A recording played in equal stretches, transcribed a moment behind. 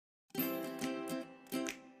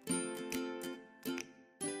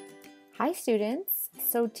Hi students,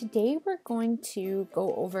 so today we're going to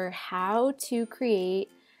go over how to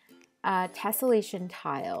create a tessellation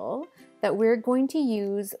tile that we're going to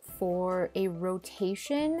use for a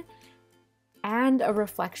rotation and a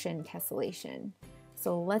reflection tessellation.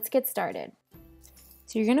 So let's get started.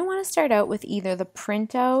 So you're going to want to start out with either the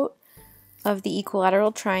printout of the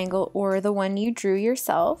equilateral triangle or the one you drew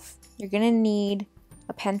yourself. You're going to need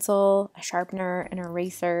a pencil, a sharpener, an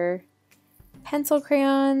eraser, pencil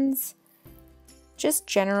crayons, just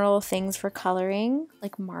general things for coloring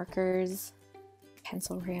like markers,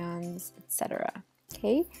 pencil crayons, etc.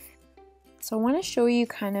 Okay, so I want to show you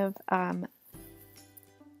kind of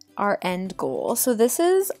our end goal. So this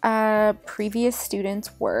is a previous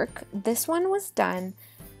student's work. This one was done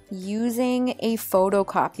using a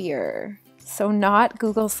photocopier, so not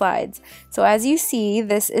Google Slides. So as you see,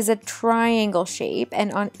 this is a triangle shape,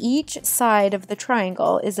 and on each side of the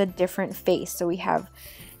triangle is a different face. So we have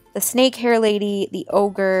the snake hair lady, the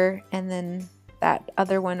ogre, and then that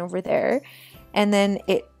other one over there. And then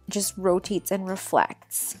it just rotates and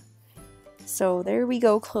reflects. So there we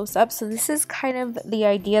go, close up. So this is kind of the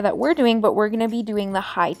idea that we're doing, but we're going to be doing the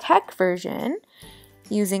high-tech version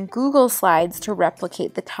using Google Slides to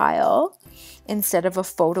replicate the tile instead of a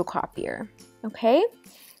photocopier. Okay,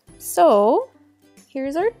 so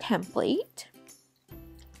here's our template.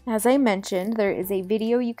 As I mentioned, there is a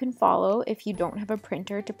video you can follow if you don't have a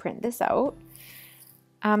printer to print this out.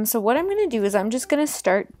 So what I'm going to do is I'm just going to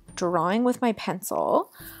start drawing with my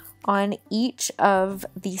pencil on each of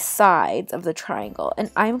the sides of the triangle. And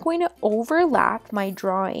I'm going to overlap my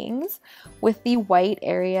drawings with the white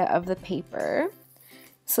area of the paper.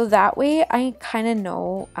 So that way I kind of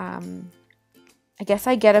know, I guess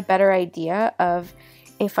I get a better idea of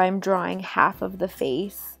if I'm drawing half of the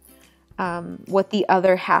face, what the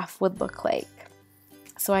other half would look like.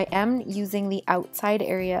 So I am using the outside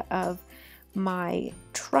area of my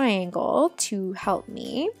triangle to help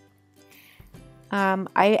me.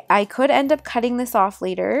 I could end up cutting this off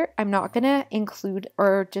later. I'm not going to include,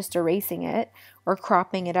 or just erasing it or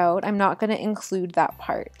cropping it out. I'm not going to include that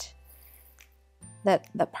part,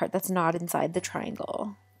 that part that's not inside the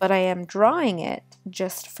triangle, but I am drawing it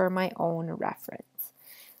just for my own reference.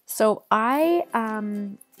 So I,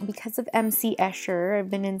 because of MC Escher, I've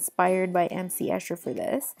been inspired by MC Escher for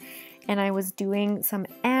this, and I was doing some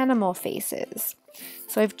animal faces.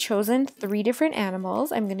 So I've chosen 3 different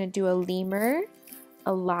animals. I'm going to do a lemur,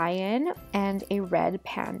 a lion, and a red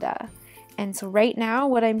panda. And so right now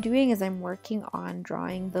what I'm doing is I'm working on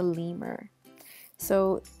drawing the lemur.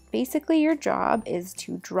 So basically your job is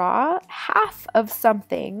to draw half of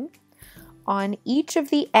something on each of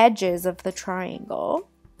the edges of the triangle.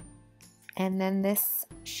 And then this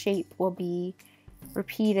shape will be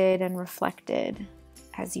repeated and reflected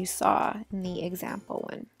as you saw in the example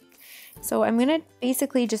one. So I'm going to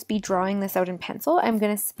basically just be drawing this out in pencil. I'm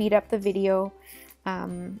going to speed up the video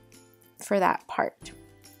for that part.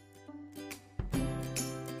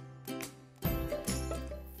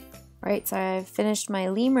 Alright, so I've finished my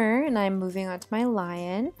lemur and I'm moving on to my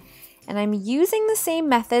lion. And I'm using the same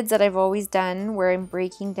methods that I've always done where I'm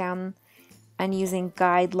breaking down and using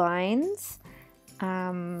guidelines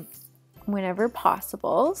whenever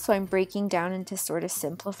possible. So I'm breaking down into sort of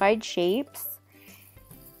simplified shapes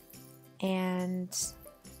and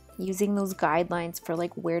using those guidelines for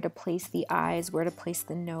like where to place the eyes, where to place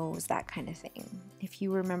the nose, that kind of thing. If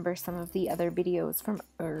you remember some of the other videos from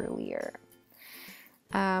earlier.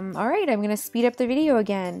 Alright, I'm going to speed up the video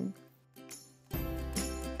again.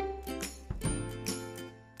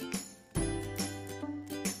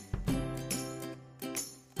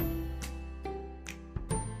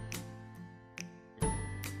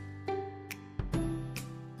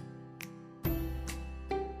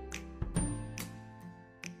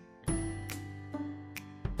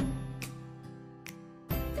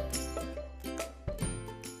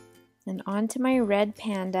 And on to my red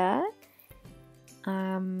panda.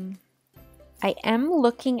 I am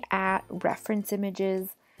looking at reference images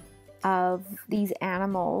of these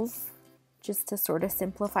animals just to sort of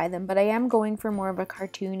simplify them, but I am going for more of a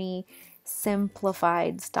cartoony,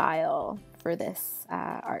 simplified style for this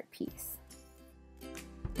art piece.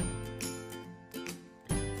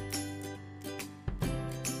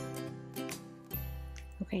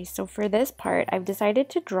 Okay, so for this part, I've decided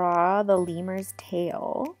to draw the lemur's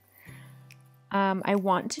tail. I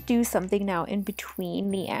want to do something now in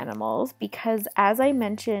between the animals because, as I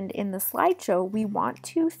mentioned in the slideshow, we want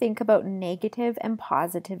to think about negative and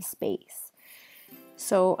positive space.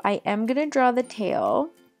 So I am going to draw the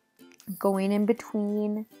tail going in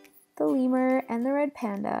between the lemur and the red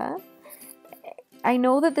panda. I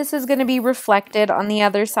know that this is going to be reflected on the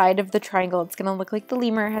other side of the triangle. It's going to look like the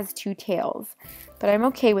lemur has two tails, but I'm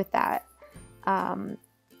okay with that.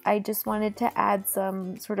 I just wanted to add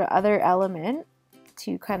some sort of other element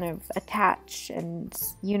to kind of attach and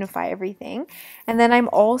unify everything. And then I'm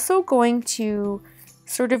also going to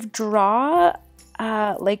sort of draw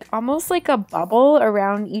like almost like a bubble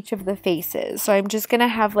around each of the faces. So I'm just going to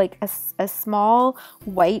have like a small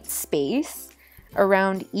white space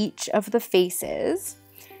around each of the faces.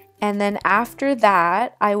 And then after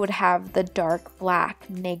that, I would have the dark black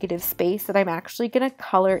negative space that I'm actually going to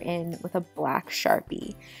color in with a black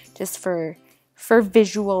Sharpie, just for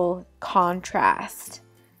visual contrast.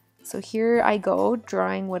 So here I go,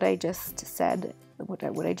 drawing what I just said, what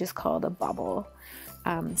I just called a bubble.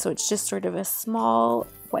 So it's just sort of a small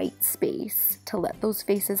white space to let those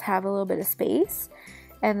faces have a little bit of space.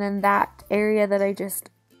 And then that area that I just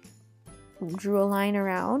drew a line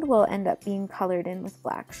around will end up being colored in with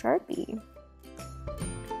black Sharpie.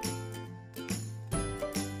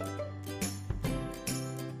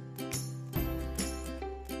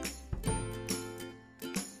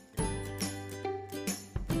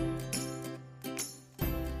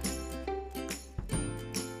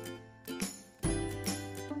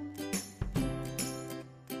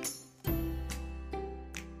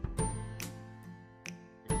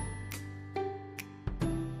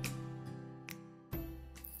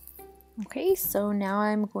 Okay, so now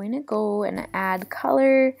I'm going to go and add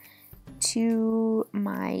color to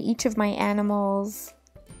each of my animals,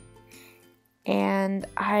 and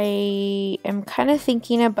I am kind of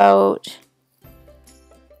thinking about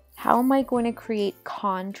how am I going to create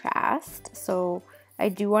contrast. So I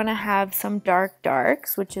do want to have some dark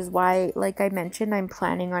darks, which is why, like I mentioned, I'm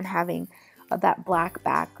planning on having that black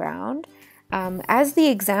background, as the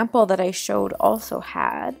example that I showed also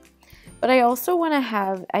had. But I also want to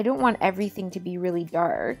have, I don't want everything to be really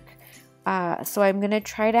dark. So I'm going to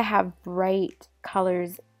try to have bright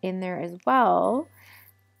colors in there as well.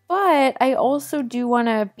 But I also do want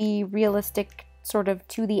to be realistic sort of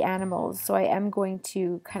to the animals. So I am going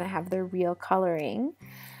to kind of have their real coloring.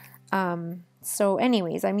 So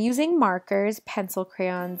anyways, I'm using markers, pencil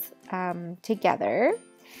crayons together.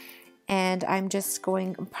 And I'm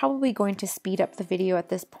probably going to speed up the video at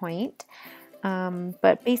this point.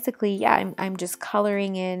 But basically, yeah, I'm just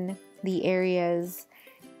coloring in the areas,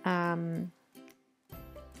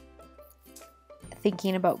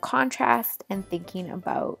 thinking about contrast and thinking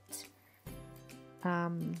about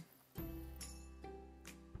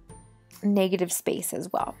negative space as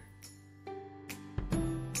well.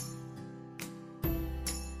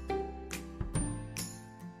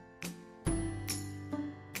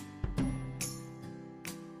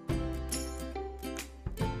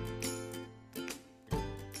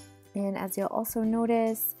 And as you'll also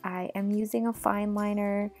notice, I am using a fine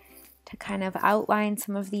liner to kind of outline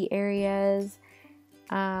some of the areas.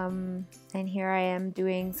 And here I am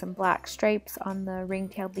doing some black stripes on the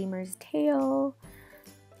ring-tailed lemur's tail.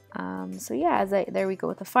 So yeah, there we go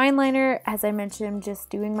with the fine liner. As I mentioned, I'm just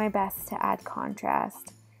doing my best to add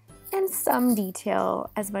contrast and some detail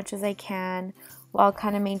as much as I can while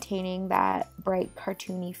kind of maintaining that bright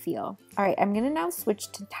cartoony feel. All right, I'm gonna now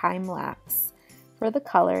switch to time lapse for the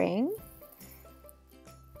coloring,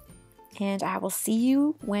 and I will see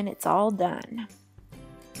you when it's all done.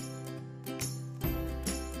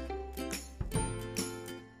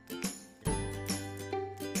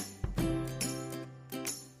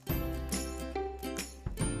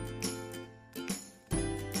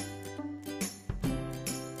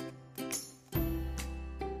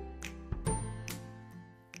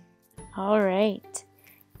 All right.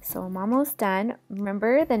 So I'm almost done.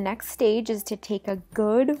 Remember, the next stage is to take a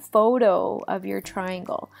good photo of your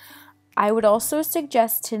triangle. I would also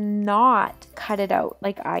suggest to not cut it out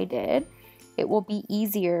like I did. It will be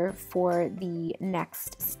easier for the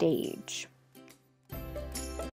next stage.